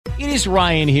It is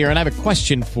Ryan here, and I have a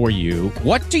question for you.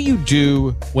 What do you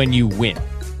do when you win?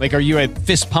 Like, are you a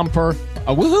fist pumper,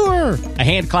 a woohooer, a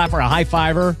hand clapper, a high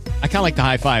fiver? I kind of like the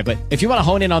high five, but if you want to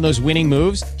hone in on those winning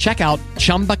moves, check out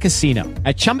Chumba Casino.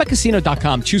 At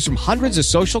ChumbaCasino.com, choose from hundreds of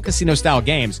social casino-style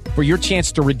games for your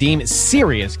chance to redeem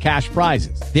serious cash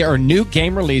prizes. There are new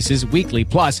game releases weekly,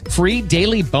 plus free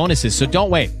daily bonuses. So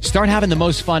don't wait. Start having the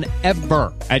most fun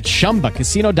ever at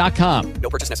ChumbaCasino.com. No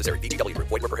purchase necessary. VGW Group.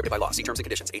 Void where prohibited by law. See terms and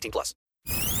conditions. 18+.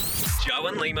 Joe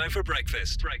and Lehmo for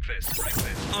breakfast.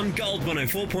 On Gold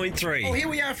 104.3. Oh, here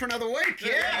we are for another week.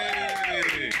 Yeah.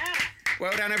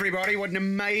 Well done, everybody. What an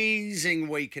amazing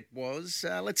week it was.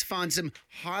 Let's find some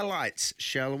highlights,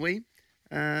 shall we?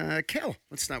 Kel,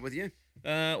 let's start with you.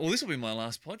 Well, this will be my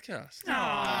last podcast.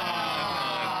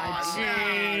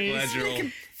 Jeez. Glad you're all...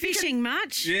 Fishing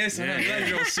much? Yes, I'm glad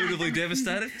you're all suitably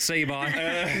devastated. See you, bye.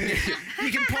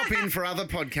 You can pop in for other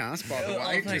podcasts, by the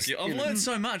way. Thank you. I've learned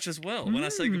so much as well. When I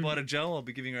say goodbye to Joe, I'll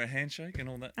be giving her a handshake and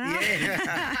all that.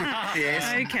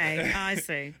 Yes. Okay, I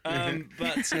see.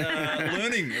 But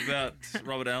learning about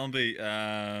Robert Allenby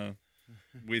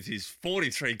with his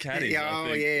 43 caddies,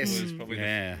 I think, was probably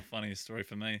the funniest story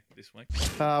for me this week.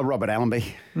 Robert Allenby.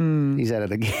 He's at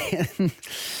it again.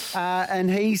 And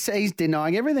he's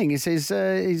denying everything. He says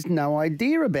he's no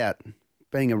idea about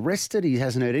being arrested. He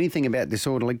hasn't heard anything about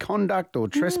disorderly conduct or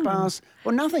trespass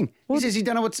or nothing. He says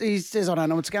I don't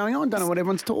know what's going on. Don't know what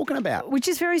everyone's talking about. Which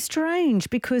is very strange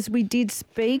because we did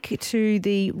speak to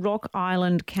the Rock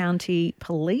Island County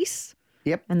Police.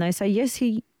 Yep. And they say, yes,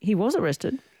 he was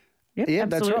arrested. Yep, Yeah,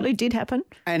 that's absolutely right. did happen.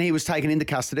 And he was taken into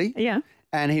custody. Yeah.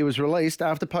 And he was released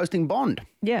after posting bond.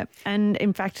 Yeah. And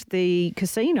in fact, the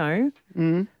casino,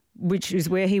 which is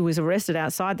where he was arrested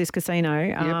outside this casino,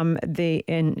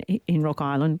 in Rock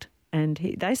Island, and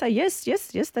they say, yes,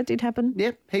 that did happen.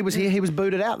 Yep. He was here. He was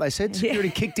booted out, they said. Security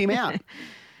kicked him out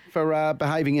for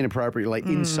behaving inappropriately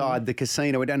inside the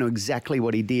casino. We don't know exactly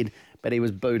what he did, but he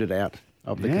was booted out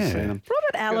of the casino.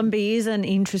 Robert Allenby is an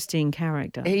interesting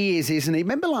character. He is, isn't he?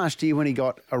 Remember last year when he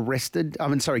got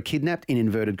kidnapped, in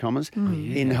inverted commas,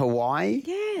 in Hawaii?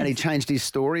 Yes. And he changed his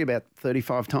story about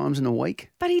 35 times in a week?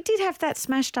 But he did have that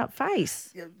smashed up face.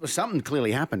 Yeah, well, something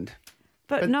clearly happened.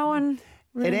 But no one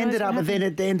really It knows ended what up, happened.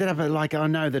 it ended up like, I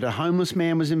know that a homeless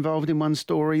man was involved in one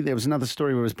story. There was another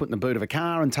story where he was put in the boot of a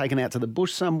car and taken out to the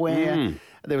bush somewhere.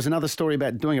 There was another story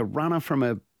about doing a runner from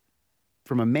a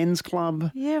men's club.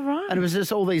 Yeah, right. And it was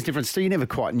just all these different, so you never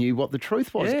quite knew what the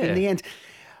truth was. In the end,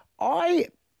 I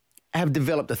have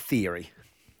developed a theory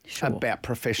about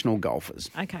professional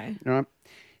golfers. Okay. All right.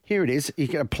 Here it is. You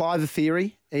can apply the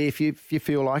theory if you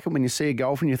feel like it when you see a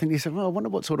golfer and you think to yourself, I wonder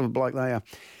what sort of a bloke they are.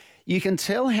 You can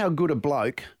tell how good a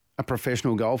bloke a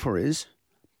professional golfer is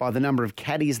by the number of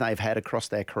caddies they've had across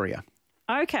their career.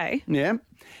 Okay. Yeah.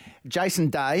 Jason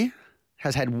Day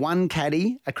has had one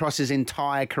caddy across his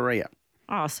entire career.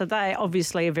 Oh, so they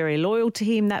obviously are very loyal to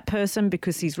him, that person,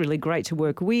 because he's really great to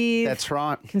work with. That's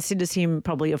right. Considers him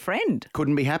probably a friend.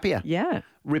 Couldn't be happier. Yeah.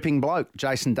 Ripping bloke,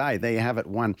 Jason Day. There you have it,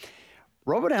 one.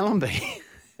 Robert Allenby.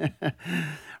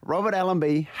 Robert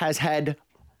Allenby has had,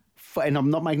 and I'm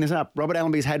not making this up, Robert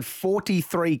Allenby's had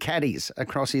 43 caddies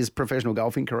across his professional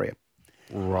golfing career.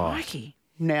 Crikey.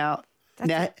 Now,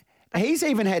 he's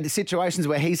even had situations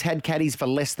where he's had caddies for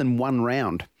less than one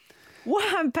round.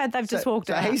 Well, Pat, they've just walked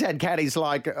out. So he's had caddies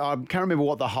like, I can't remember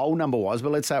what the whole number was,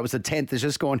 but let's say it was the 10th. It's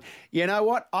just gone, you know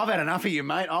what? I've had enough of you,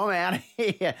 mate. I'm out of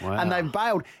here. Wow. And they've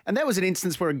bailed. And that was an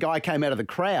instance where a guy came out of the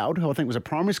crowd, who I think was a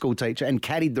primary school teacher, and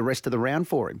caddied the rest of the round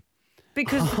for him.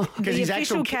 Because the his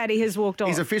official actual caddy has walked off.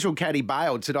 His official caddy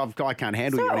bailed, said, I can't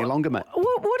handle you any longer, mate.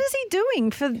 What is he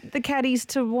doing for the caddies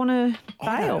to want to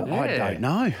bail? I don't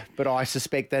know, but I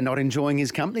suspect they're not enjoying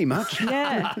his company much.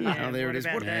 Yeah. Oh, there it is.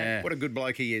 What a good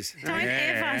bloke he is. Don't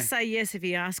ever say yes if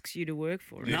he asks you to work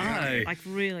for him. No. Like,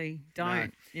 really,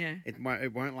 don't. No. Yeah. It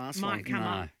won't last long. Might come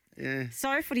up. Yeah.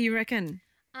 Soph, what do you reckon?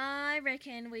 I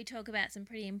reckon we talk about some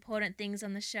pretty important things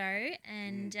on the show,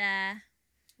 and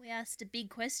we asked a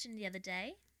big question the other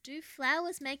day. Do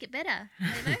flowers make it better?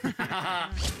 I don't know.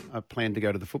 I planned to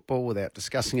go to the football without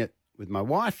discussing it with my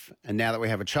wife, and now that we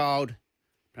have a child,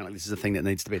 apparently this is a thing that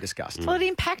needs to be discussed. Well, it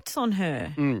impacts on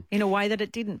her in a way that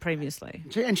it didn't previously.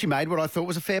 And she made what I thought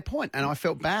was a fair point, and I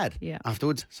felt bad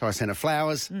afterwards. So I sent her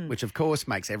flowers, which of course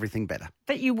makes everything better.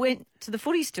 But you went to the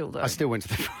footy still, though. I still went to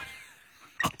the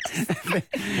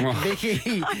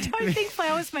Vicky. I don't think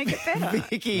flowers make it better.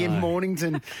 Vicky in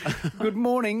Mornington. Good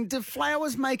morning. Do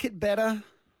flowers make it better?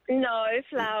 No,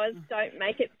 flowers don't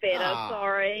make it better,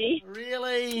 sorry.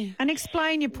 Really? And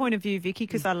explain your point of view, Vicky,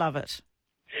 because I love it.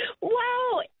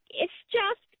 Well, it's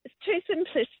too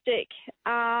simplistic,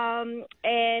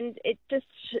 and it just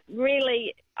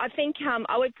really, I think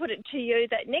I would put it to you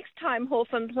that next time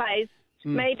Hawthorn plays,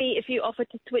 maybe if you offer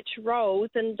to switch roles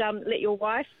and let your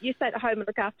wife, you stay at home and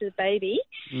look after the baby,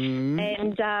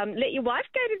 and let your wife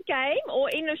go to the game, or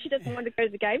even if she doesn't want to go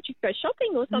to the game, she can go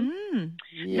shopping or something.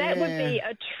 That would be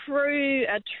a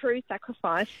true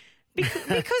sacrifice.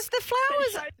 Because the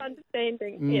flowers... That shows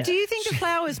understanding. Yeah. Do you think the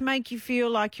flowers make you feel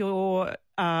like you're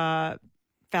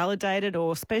validated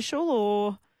or special,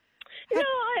 or... No,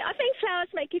 I think flowers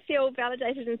make you feel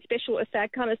validated and special if they're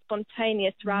kind of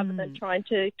spontaneous rather than trying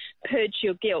to purge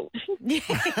your guilt. That's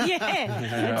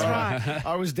right.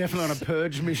 I was definitely on a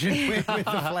purge mission with the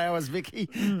flowers, Vicky.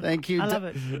 Thank you. I love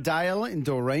it. Dale in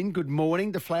Doreen, good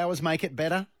morning. Do flowers make it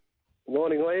better?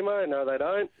 Morning, Lehmo. No, they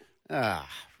don't.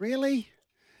 Really?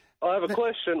 I have a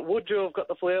question. Would you have got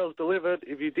the flowers delivered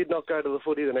if you did not go to the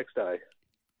footy the next day?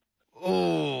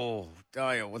 Oh,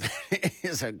 Dale, that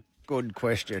is a good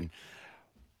question.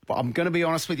 But I'm going to be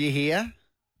honest with you here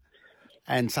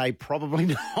and say probably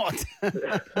not.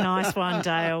 Nice one,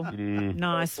 Dale.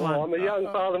 Nice one. Well, I'm a young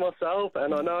father myself,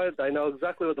 and I know they know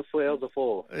exactly what the flowers are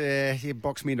for. Yeah, you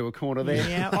boxed me into a corner there.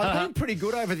 Yeah. I've been pretty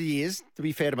good over the years, to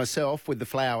be fair to myself, with the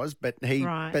flowers, but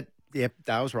yeah,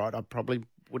 Dale's right. I probably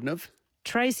wouldn't have.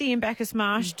 Tracy in Bacchus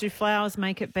Marsh, do flowers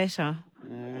make it better?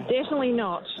 Definitely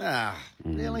not.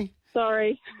 Really?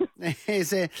 Sorry.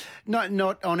 Is there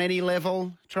not on any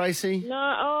level, Tracy? No,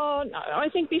 I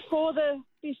think before the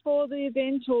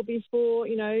event or before,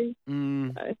 like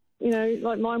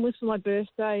mine was for my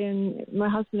birthday and my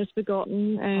husband has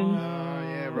forgotten.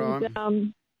 And, right.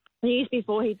 And, years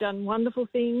before he'd done wonderful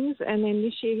things, and then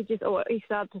this year he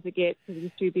started to forget because he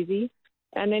was too busy.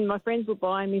 And then my friends were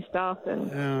buying me stuff,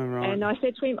 and I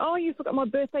said to him, "Oh, you forgot my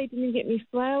birthday, you didn't get me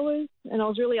flowers." And I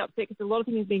was really upset because a lot of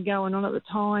things had been going on at the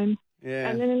time. Yeah.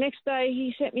 And then the next day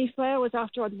he sent me flowers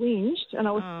after I'd whinged, and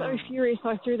I was so furious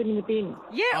I threw them in the bin.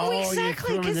 Yeah,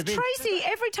 exactly, because Tracy,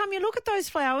 every time you look at those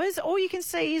flowers, all you can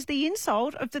see is the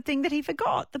insult of the thing that he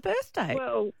forgot, the birthday.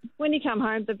 Well, when he came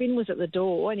home, the bin was at the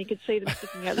door, and he could see them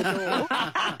sticking out the door.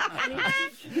 And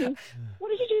he said, "What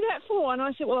did you do that for?" And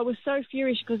I said, "Well, I was so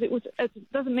furious because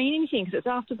it doesn't mean anything because it's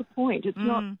after the point. It's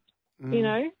not,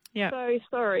 Yeah. So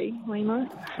sorry, Lehmo.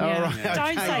 Yeah. Right,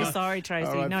 don't say sorry,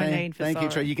 Tracy. Right, no need for sorry. Thank you,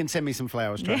 Tracy. You can send me some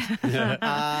flowers, Tracy.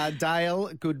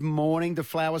 Dale, good morning. Do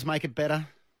flowers make it better?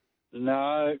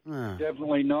 No,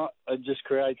 definitely not. It just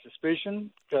creates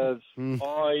suspicion because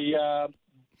the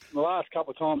last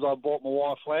couple of times I bought my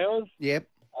wife flowers. Yep.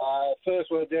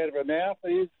 First words out of her mouth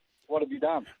is, "What have you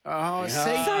done?" Oh,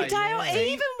 see. So, Dale,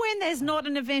 even when there's not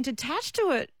an event attached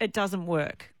to it, it doesn't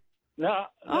work. No,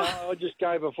 I just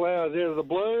gave her flowers out of the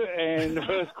blue, and the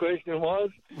first question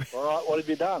was, "All right, what have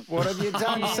you done?" What have you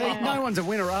done? See, no one's a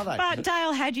winner, are they? But,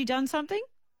 Dale, had you done something?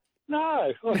 No,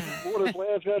 I bought a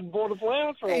flower, hadn't bought a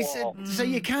flower for a while. So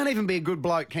you can't even be a good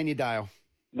bloke, can you, Dale?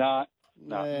 No.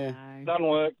 Doesn't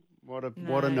work. What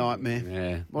a nightmare.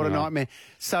 Yeah. What a nightmare.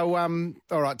 So,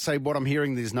 all right, so what I'm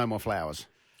hearing, there's no more flowers.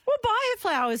 Well, buy her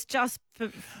flowers just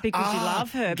because you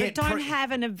love her, but don't have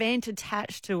an event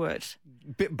attached to it.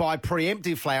 Buy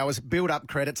preemptive flowers, build up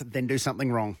credits, then do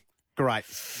something wrong. Great.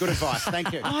 Good advice.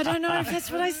 Thank you. I don't know if that's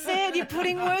what I said. You're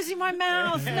putting words in my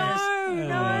mouth.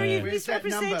 No, you've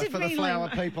misrepresented that number for the flower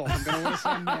people. I'm going to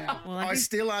listen now. Well, I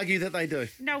still argue that they do.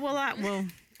 No, well,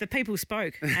 the people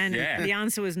spoke, and the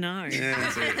answer was no. Yeah,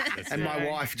 that's it. And my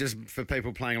wife, just for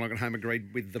people playing along at home,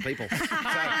 agreed with the people.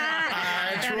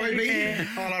 Troy B,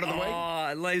 highlight of the week.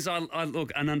 Lees,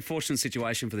 look, an unfortunate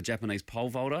situation for the Japanese pole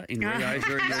vaulter in Rio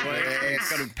during the week. He's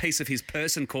got a piece of his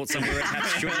person caught somewhere it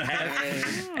perhaps shouldn't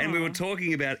have. And we were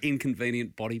talking about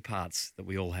inconvenient body parts that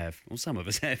we all have, or some of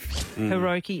us have.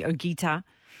 Hiroki Ogita,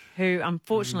 who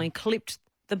unfortunately clipped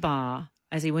the bar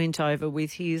as he went over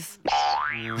with his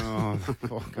so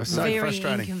very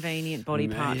frustrating. Inconvenient body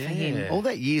part for him. All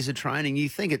that years of training, you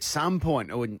think at some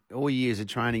point, or all years of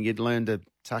training, you'd learn to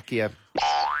tuck your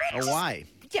away.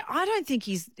 Yeah, I don't think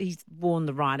he's worn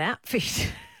the right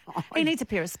outfit. He needs a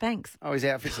pair of Spanx. Oh, his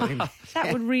outfit's let him.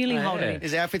 That would really hold him.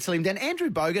 His outfit's let him down. Andrew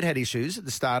Bogut had issues at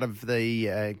the start of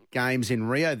the games in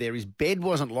Rio there. His bed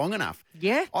wasn't long enough.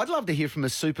 Yeah. I'd love to hear from a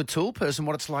super tool person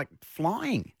what it's like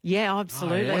flying. Yeah,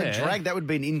 absolutely. What a drag. That would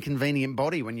be an inconvenient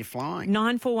body when you're flying.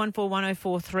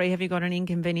 94141043. Have you got an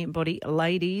inconvenient body?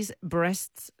 Ladies,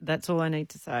 breasts, that's all I need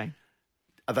to say.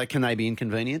 Can they be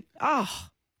inconvenient? Oh,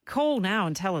 call now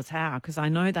and tell us how, because I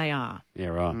know they are. Yeah,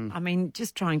 right. I mean,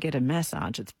 just try and get a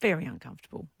massage. It's very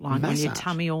uncomfortable. Lying on your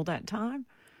tummy all that time.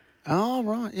 Oh,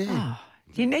 right, yeah. Oh,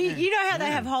 you know how they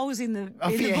have holes in the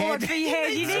board for your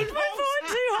head? You need 1, 4,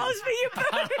 2 holes for your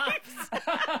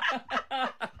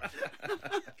boobs.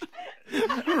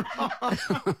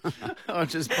 I'll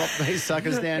just pop these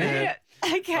suckers down here.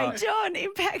 Okay, John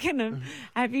in Pakenham,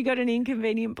 have you got an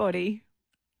inconvenient body?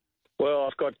 Well,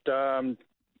 I've got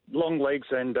long legs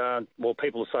and,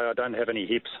 people say I don't have any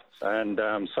hips. And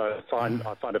so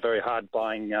I find it very hard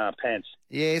buying pants.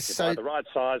 Yes. You So buy the right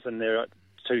size and they're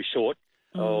too short,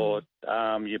 or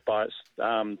you buy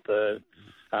the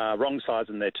wrong size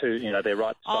and they're they're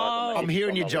right size. On the I'm hips,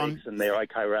 hearing on you, the John. legs, and they're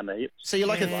okay around the hips. So you're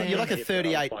like a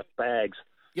 38. Like bags.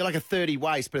 You're like a 30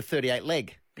 waist but a 38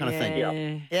 leg kind of thing.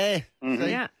 Yeah.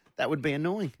 See? Yeah. That would be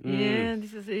annoying. Yeah,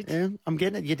 this is it. Yeah, I'm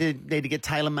getting it. You need to get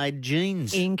tailor-made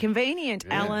jeans. Inconvenient.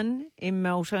 Alan in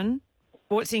Melton.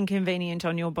 What's inconvenient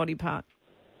on your body part?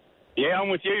 Yeah, I'm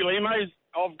with you, Lehmo.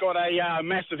 I've got a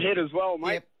massive head as well,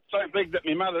 mate. Yep. So big that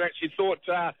my mother actually thought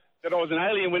that I was an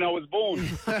alien when I was born.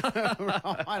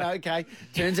 Right, okay.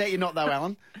 Turns out you're not, though,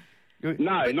 Alan.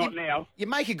 No, not now. You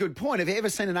make a good point. Have you ever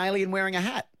seen an alien wearing a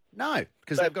hat? No,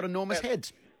 because they've got enormous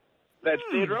heads. That's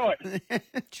dead right.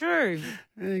 True.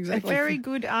 Exactly. A very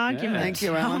good argument. Thank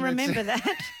you, Alan. I'll remember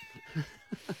that.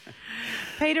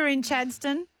 Peter in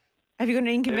Chadston, have you got an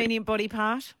inconvenient body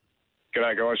part?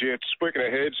 G'day, guys. Yeah, speaking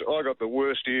of heads, I got the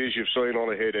worst ears you've seen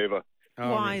on a head ever.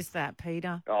 Why is that,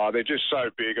 Peter? Oh, they're just so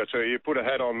big. I tell you, put a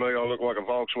hat on me, I look like a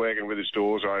Volkswagen with its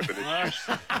doors open. It's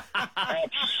just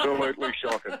absolutely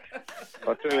shocking.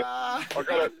 I tell you, I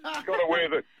got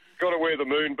to wear the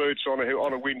moon boots on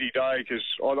a windy day because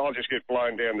I'll just get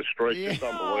blown down the street. It's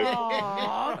unbelievable.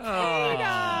 Oh,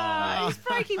 Peter, he's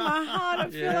breaking my heart. I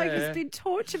feel like he's been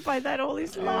tortured by that all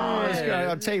his life.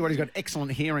 I'll tell you what, he's got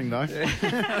excellent hearing, though. Joe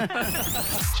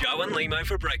and Lehmo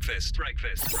for breakfast.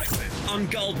 On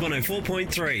Gold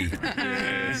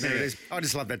 104.3. There it is. I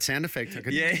just love that sound effect. I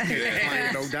could play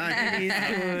it all day. It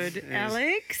is good.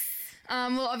 Alex?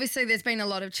 Well, obviously there's been a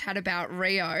lot of chat about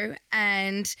Rio,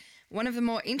 and one of the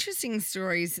more interesting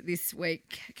stories this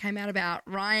week came out about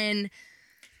Ryan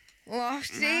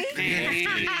Lofty.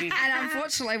 And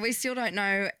unfortunately, we still don't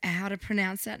know how to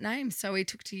pronounce that name, so we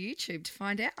took to YouTube to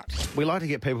find out. We like to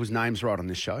get people's names right on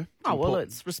this show.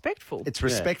 It's respectful. It's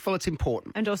respectful. It's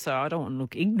important. And also, I don't want to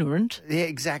look ignorant. Yeah,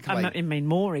 exactly. I mean,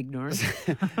 more ignorant.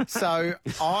 So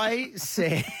I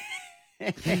said...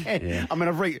 I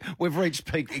mean, we've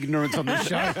reached peak ignorance on the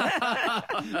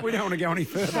show. We don't want to go any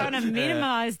further. Trying to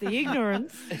minimise the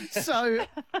ignorance. So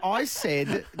I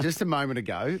said just a moment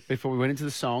ago, before we went into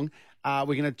the song,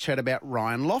 we're going to chat about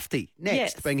Ryan Lofty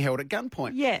next, being held at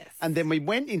gunpoint. Yes. And then we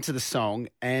went into the song,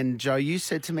 and Joe, you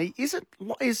said to me, is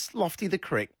Lofty the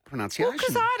correct pronunciation? Well,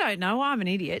 because I don't know. I'm an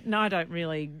idiot, and I don't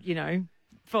really,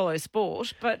 follow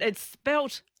sport. But it's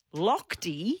spelt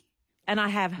Lochte. And I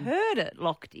have heard it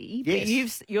Lochte, but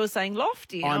you're saying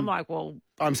Lofty, and I'm like, well...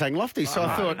 I'm saying Lofty, so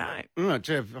I thought, know.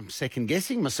 I'm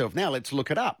second-guessing myself now, let's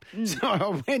look it up. So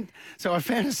I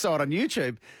found a site on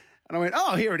YouTube, and I went,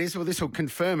 oh, here it is, well, this will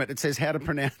confirm it. It says how to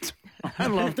pronounce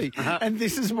Lofty, and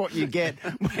this is what you get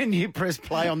when you press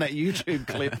play on that YouTube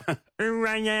clip.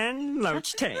 Ryan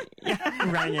Lochte.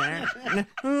 Ryan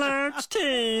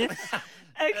Lochte.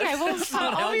 Okay, well, so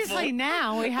obviously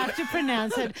now we have to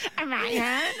pronounce it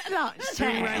Ryan Lochte.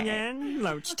 Ryan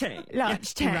Lochte.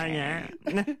 Lochte. Ryan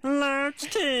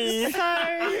Lochte.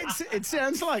 So it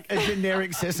sounds like a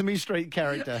generic Sesame Street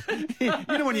character. You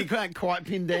know when you can't quite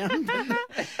pin down?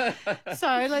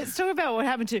 So let's talk about what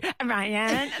happened to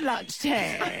Ryan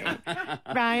Lochte.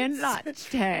 Ryan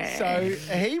Lochte. So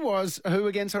he was, who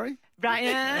again, sorry?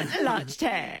 Ryan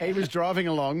Lochte. He was driving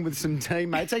along with some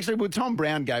teammates. Actually, well, Tom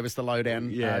Brown gave us the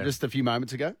lowdown just a few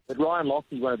moments ago. But Ryan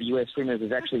Lochte, one of the US swimmers,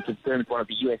 was actually confirmed one of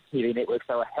the US TV networks.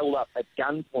 They were held up at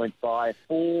gunpoint by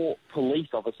 4 police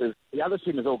officers. The other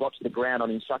swimmers all got to the ground on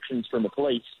instructions from the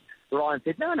police. Ryan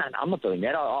said, no, I'm not doing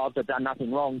that. I've done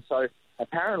nothing wrong. So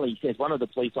apparently, he says one of the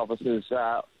police officers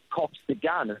cocked the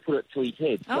gun and put it to his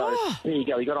head. So there you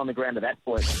go. He got on the ground at that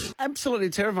point. Absolutely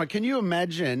terrifying. Can you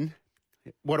imagine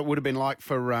what it would have been like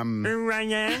for Ryan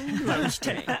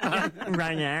Lochte.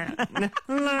 Ryan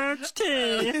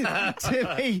Lochte.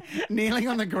 To be kneeling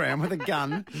on the ground with a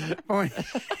gun.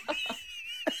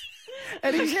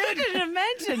 And I couldn't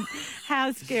imagine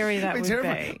how scary that would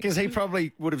be. Because he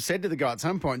probably would have said to the guy at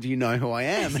some point, do you know who I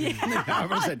am? Yeah, and the guy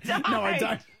would have said, no, I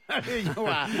don't know who you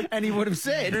are. And he would have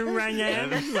said,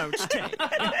 Ryan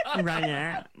Lochte.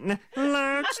 Ryan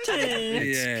Lochte. Lounge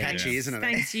tea. It's catchy, isn't it?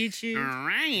 Thanks, YouTube.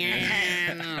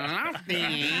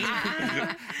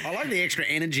 I like the extra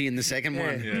energy in the second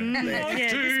one. Just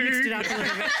mixed it up a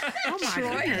little bit. Oh, my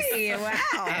goodness. Wow.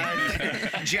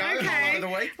 Joe, highlight of the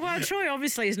week. Well, Troy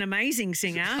obviously is an amazing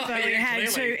singer, but we had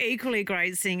two equally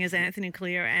great singers, Anthony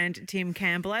Clear and Tim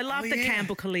Campbell. I love the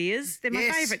Campbell Clears. They're my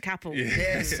favourite couple.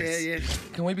 Yes.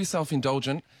 Can we be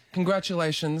self-indulgent?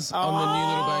 Congratulations on the new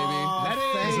little baby.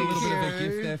 There's a little bit of a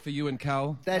gift there for you and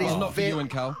Cal. That is not for you and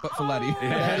Cal, but for Laddie.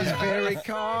 That is very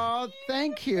kind.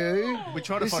 Thank you. We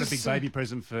tried to find a big baby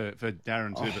present for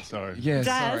Darren too, but sorry. Yeah,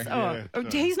 Daz, sorry.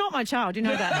 He's not my child, you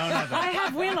know that. No. I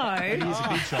have Willow. He's a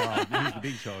big child. He's the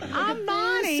big child.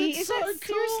 Armani. Yes, Is that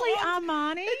seriously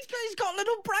Armani? He's got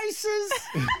little braces.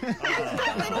 He's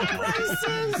got little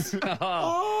braces.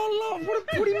 Oh, love, what a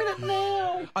put him in it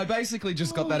now. I basically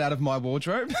just got that out of my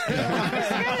wardrobe. I was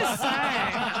going to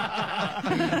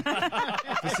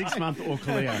say. For 6 months or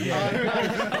clear. Oh,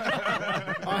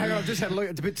 hang on, I've just had a look.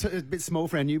 It's a bit small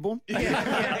for our newborn.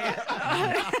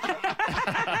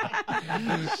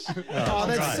 Oh,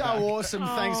 that's so awesome.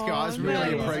 Thanks, guys.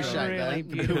 Really appreciate really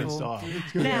that. Beautiful.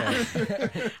 Now,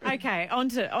 okay, on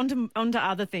to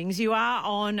other things. You are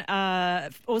on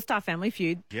All-Star Family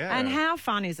Feud. Yeah. And how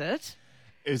fun is it?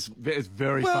 It's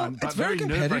very fun, but it's very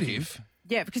competitive. nerve-wracking.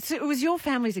 Yeah, because it was your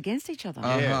families against each other.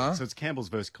 Yeah, so it's Campbell's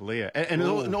versus Kalia. And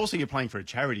also you're playing for a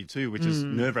charity too, which is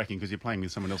nerve-wracking because you're playing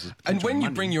with someone else's. And when you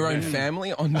bring your own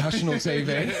family on national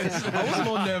TV, I was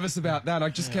more nervous about that. I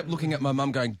just kept looking at my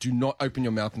mum going, do not open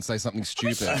your mouth and say something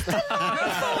stupid.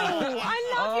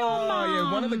 I love your mum.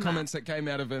 Yeah, one of the comments that came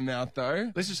out of her mouth,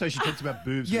 though. Let's just say she talked about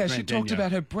boobs. Yeah, with she Grant talked Denyer.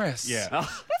 about her breasts. Yeah.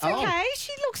 That's okay.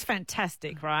 She looks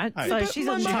fantastic, right? Hey, so but she's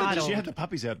my mum- entitled. She had the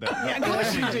puppies out there. Of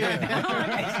course she did.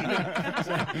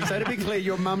 So to be clear,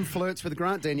 your mum flirts with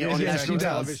Grant Denyer on national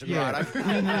television, right?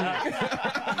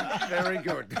 Very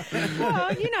good.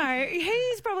 Well, you know,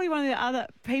 he's probably one of the other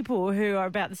people who are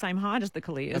about the same height as the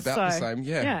Clears. About the same,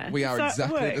 yeah. We are So it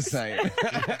exactly the works. same.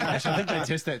 Actually, I think they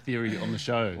test that theory on the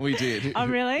show. We did. Oh,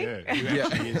 really? Yeah, you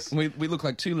actually is. We look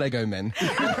like two Lego men.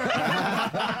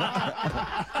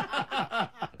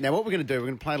 Now, what we're going to do, we're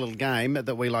going to play a little game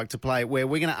that we like to play where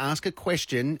we're going to ask a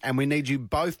question and we need you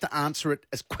both to answer it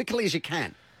as quickly as you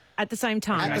can. At the same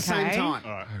time, At the same time.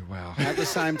 All right. Oh, wow. At the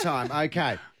same time.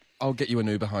 Okay. I'll get you an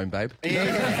Uber home, babe. Okay,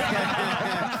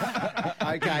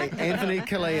 Anthony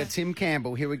Kalia, Tim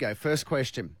Campbell. Here we go. First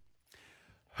question.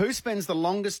 Who spends the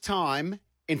longest time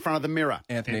in front of the mirror?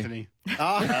 Anthony.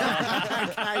 Oh, okay.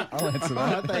 I'll answer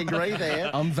that. They agree there.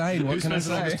 I'm vain. What Who can I spends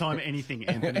the longest say? time anything,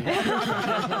 Anthony?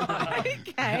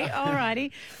 Okay, all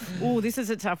righty. Oh, this is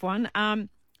a tough one.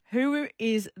 Who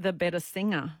is the better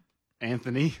singer?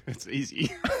 Anthony. It's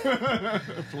easy.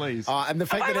 Please. And the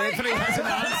fact that Anthony hasn't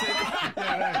answered.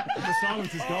 The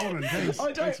silence is golden. Thanks.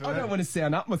 I don't want to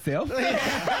sound up myself. All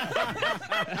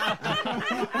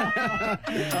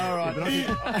right.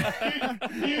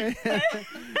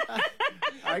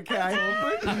 Okay.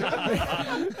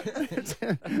 It's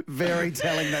very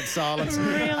telling, that silence. It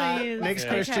really is. Next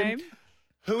Okay. question.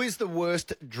 Who is the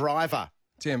worst driver?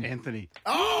 Tim. Anthony.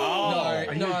 Oh!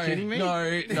 Are you kidding me? No.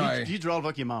 You drive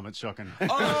like your mum. It's shocking.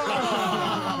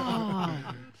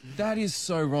 That is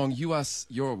so wrong.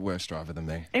 You're a worse driver than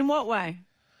me. In what way?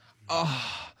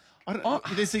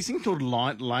 There's these things called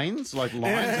lanes, like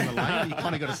lines in the lane. You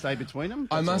kind of got to stay between them.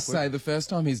 I That's must awkward. say, the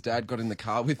first time his dad got in the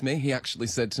car with me, he actually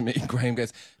said to me, Graham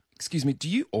goes, excuse me, do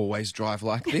you always drive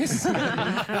like this? I'm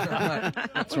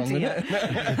like, what's wrong with it?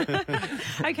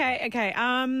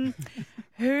 Okay.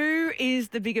 Who is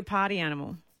the bigger party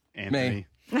animal? Anthony. Me.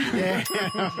 Yeah,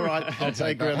 right. I'll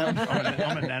take her on that.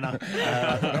 I'm a nana.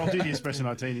 I'll do the espresso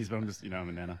martinis, but I'm just, I'm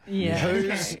a nana. Yeah.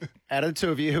 Who's, out of the two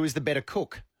of you, who is the better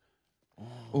cook?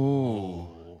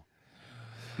 Ooh.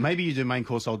 Maybe you do main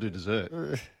course, I'll do dessert.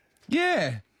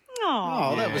 Yeah.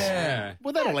 Oh, that was... Yeah.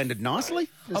 Well, that all ended nicely.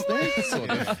 Just there.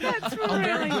 Sort of. That's really I'm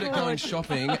very good good. at going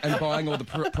shopping and buying all the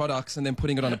products and then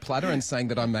putting it on a platter and saying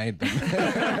that I made them.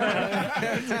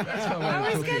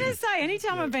 I was going to say,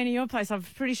 anytime I've been to your place, I'm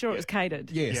pretty sure it was catered.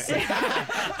 Yes. Peanut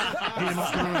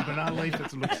butter and banana leaf,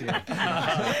 that's looks here.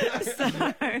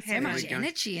 So much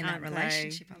energy in that Aren't they?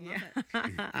 relationship.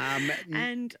 I love it.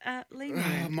 And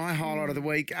Lehmo. My highlight of the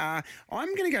week.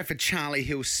 I'm going to go for Charlie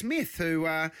Hill-Smith, who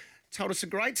told us a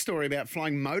great story about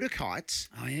flying motor kites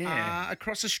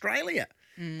across Australia.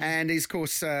 And of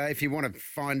course, if you want to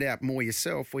find out more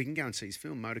yourself, we can go and see his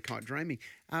film, Motorkite Dreaming.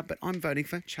 But I'm voting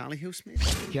for Charlie Hill-Smith.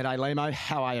 G'day, Lehmo.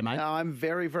 How are you, mate? I'm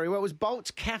very, very well. It was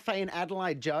Bolt's Cafe in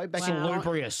Adelaide, Joe. Back in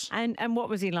Salubrious. And what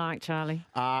was he like, Charlie?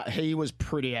 He was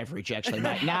pretty average, actually,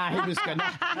 mate. He was good.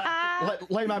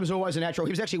 Lehmo was always a natural.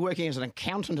 He was actually working as an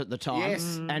accountant at the time.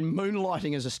 Yes. And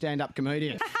moonlighting as a stand-up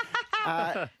comedian.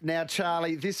 Now,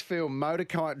 Charlie, this film,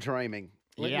 Motorkite Dreaming,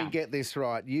 let me get this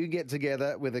right. You get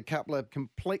together with a couple of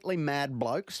completely mad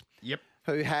blokes. Yep.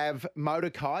 Who have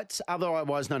motorkites,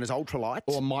 otherwise known as ultralights.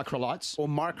 Or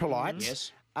microlights.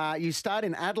 Yes. You start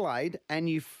in Adelaide and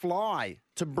you fly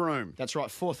to Broome. That's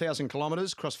right, 4,000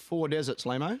 kilometres across 4 deserts,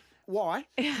 Lehmo. Why?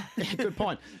 Good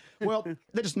point. Well,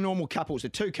 they're just normal couples. They're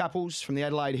 2 couples from the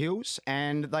Adelaide Hills,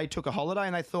 and they took a holiday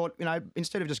and they thought,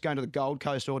 instead of just going to the Gold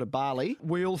Coast or to Bali,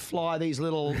 we'll fly these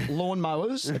little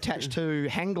lawnmowers attached to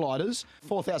hang gliders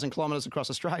 4,000 kilometres across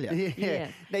Australia. Yeah.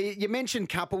 Now, you mentioned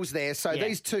couples there. So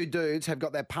these 2 dudes have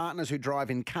got their partners who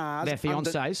drive in cars. Their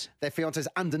fiancés. Their fiancés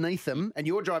underneath them, and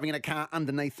you're driving in a car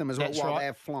underneath them as well while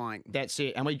they're flying. That's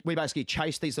it. And we basically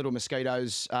chase these little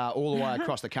mosquitoes all the way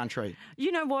across the country.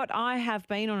 You know what? I have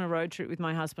been on a road trip with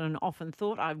my husband and often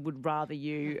thought I would rather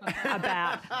you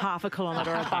about half a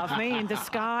kilometre above me in the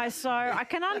sky, so I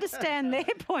can understand their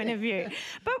point of view.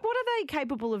 But what are they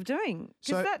capable of doing?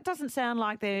 Because that doesn't sound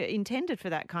like they're intended for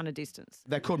that kind of distance.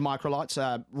 They're called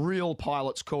microlights. Real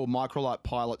pilots call microlight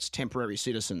pilots temporary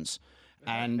citizens.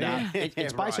 And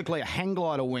it's basically a hang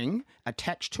glider wing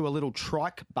attached to a little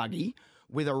trike buggy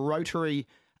with a rotary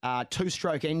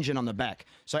 2-stroke engine on the back.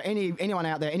 So anyone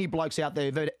out there, any blokes out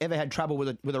there who've ever had trouble with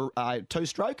a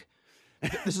 2-stroke,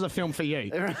 this is a film for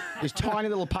you. These tiny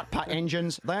little putt-putt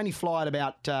engines, they only fly at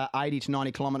about 80 to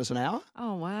 90 kilometres an hour.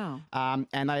 Oh, wow.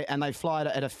 And they fly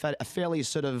at a fairly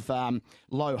sort of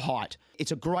low height.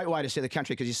 It's a great way to see the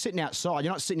country because you're sitting outside.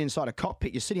 You're not sitting inside a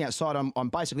cockpit. You're sitting outside on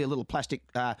basically a little plastic,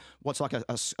 what's like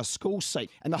a school seat.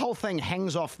 And the whole thing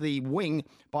hangs off the wing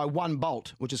by 1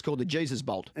 bolt, which is called the Jesus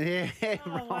bolt. Yeah,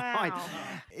 right. Wow.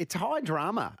 It's high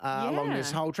drama along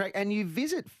this whole track. And you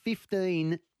visit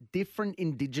 15 different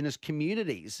Indigenous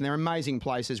communities. And they're amazing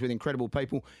places with incredible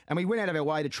people. And we went out of our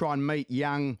way to try and meet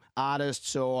young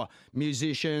artists or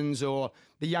musicians or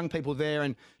the young people there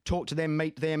and talk to them,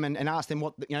 meet them and ask them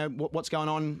what's going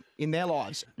on in their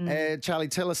lives. Charlie,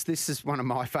 tell us, this is one of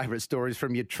my favourite stories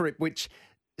from your trip, which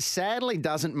sadly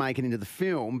doesn't make it into the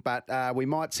film, but we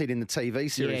might see it in the TV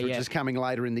series, which is coming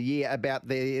later in the year, about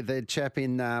the chap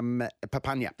in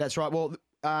Papunya. That's right. Well,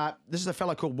 this is a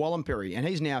fellow called Wallumpiri, and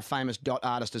he's now a famous dot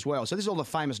artist as well. So this is all the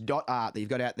famous dot art that you've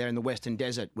got out there in the Western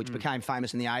Desert, which became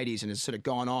famous in the 80s and has sort of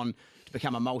gone on to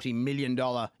become a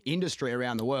multi-million-dollar industry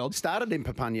around the world. Started in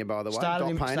Papunya, by the way. Started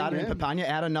in Papunya,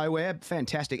 out of nowhere.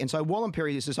 Fantastic. And so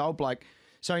Wallumpiri is this old bloke.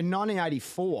 So in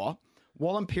 1984,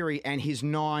 Wallumpiri and his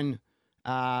 9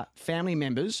 family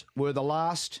members were the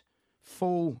last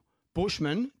full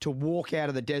Bushmen to walk out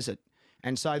of the desert.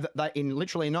 And so they, in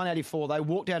 1984, they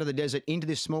walked out of the desert into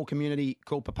this small community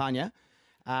called Papunya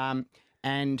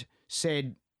and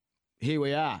said, here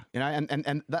we are,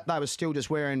 and that they were still just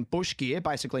wearing bush gear,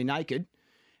 basically naked.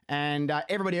 And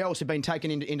everybody else had been taken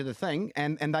into the thing,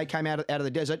 and they came out of the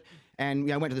desert and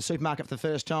went to the supermarket for the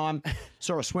first time,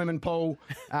 saw a swimming pool,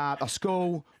 a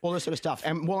school, all this sort of stuff.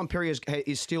 And Wallumpiri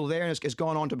is still there and has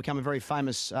gone on to become a very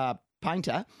famous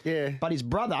painter. Yeah. But his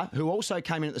brother, who also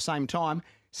came in at the same time,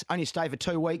 only stayed for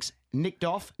 2 weeks, nicked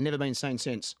off, never been seen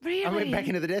since. Really? I went back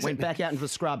into the desert. Went back out into the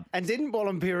scrub. And didn't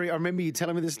Wallumpiri, I remember you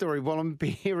telling me this story,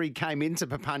 Wallumpiri came into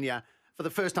Papunya for the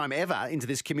first time ever into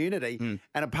this community, and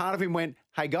a part of him went,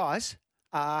 hey guys,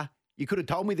 you could have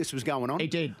told me this was going on. He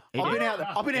did. I've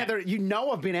been out there. You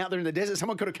know I've been out there in the desert.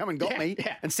 Someone could have come and got me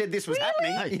and said this was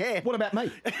happening. Hey, what about me?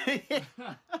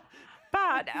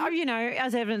 But,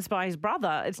 as evidenced by his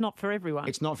brother, it's not for everyone.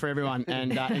 It's not for everyone.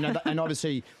 And and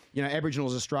obviously,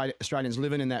 Aboriginals, Australians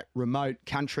living in that remote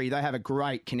country, they have a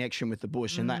great connection with the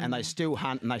bush and they still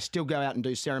hunt and they still go out and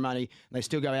do ceremony. And they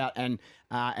still go out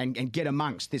and get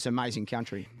amongst this amazing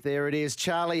country. There it is.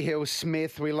 Charlie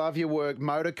Hill-Smith, we love your work.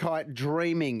 Motorkite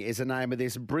Dreaming is the name of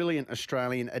this brilliant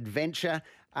Australian adventure.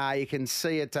 You can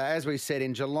see it, as we said,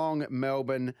 in Geelong,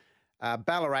 Melbourne,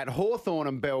 Ballarat, Hawthorn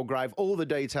and Belgrave. All the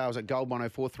details at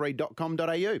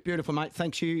gold1043.com.au. Beautiful, mate.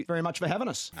 Thanks you very much for having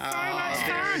us. So much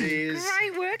fun. It is.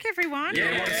 Great work, everyone.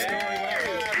 Yeah, what a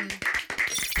story.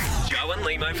 Joe and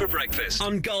Lehmo for breakfast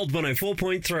on Gold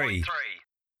 104.3.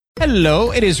 Hello,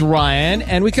 it is Ryan,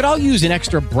 and we could all use an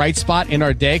extra bright spot in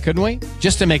our day, couldn't we?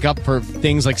 Just to make up for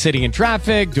things like sitting in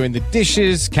traffic, doing the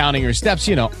dishes, counting your steps,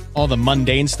 all the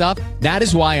mundane stuff. That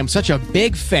is why I'm such a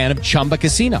big fan of Chumba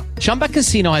Casino. Chumba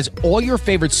Casino has all your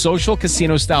favorite social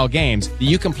casino-style games that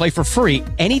you can play for free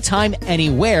anytime,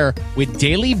 anywhere with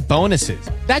daily bonuses.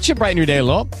 That should brighten your day a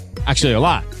little. Actually, a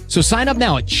lot. So sign up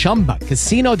now at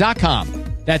ChumbaCasino.com.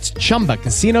 That's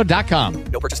ChumbaCasino.com.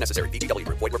 No purchase necessary. VGW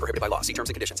Group. Void where prohibited by law. See terms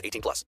and conditions. 18+.